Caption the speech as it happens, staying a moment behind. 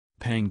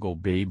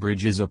Panguil Bay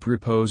Bridge is a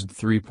proposed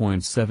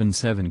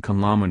 3.77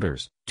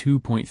 kilometers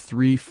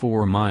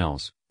 (2.34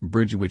 miles)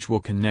 bridge which will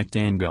connect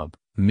Anguilla,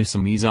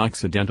 Misamis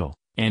Occidental,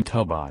 and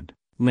Tubod,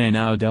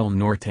 Lanao del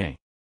Norte.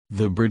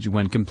 The bridge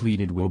when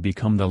completed will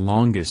become the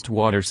longest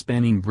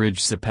water-spanning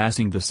bridge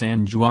surpassing the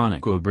San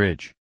Juanico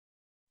Bridge.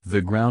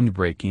 The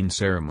groundbreaking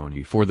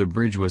ceremony for the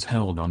bridge was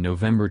held on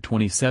November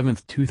 27,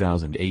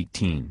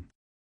 2018.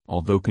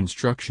 Although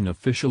construction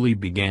officially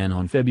began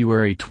on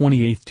February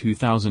 28,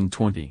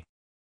 2020.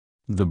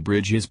 The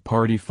bridge is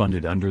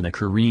party-funded under the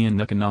Korean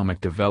Economic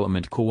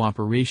Development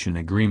Cooperation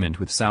Agreement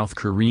with South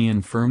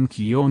Korean firm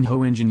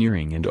Kyonho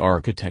Engineering and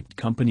Architect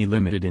Company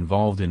Limited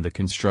involved in the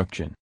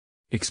construction.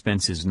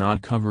 Expenses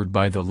not covered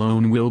by the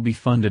loan will be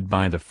funded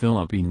by the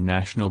Philippine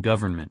national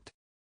government.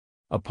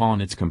 Upon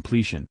its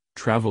completion,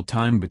 travel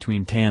time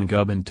between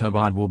Panguil and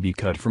Tubod will be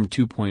cut from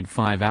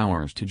 2.5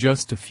 hours to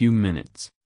just a few minutes.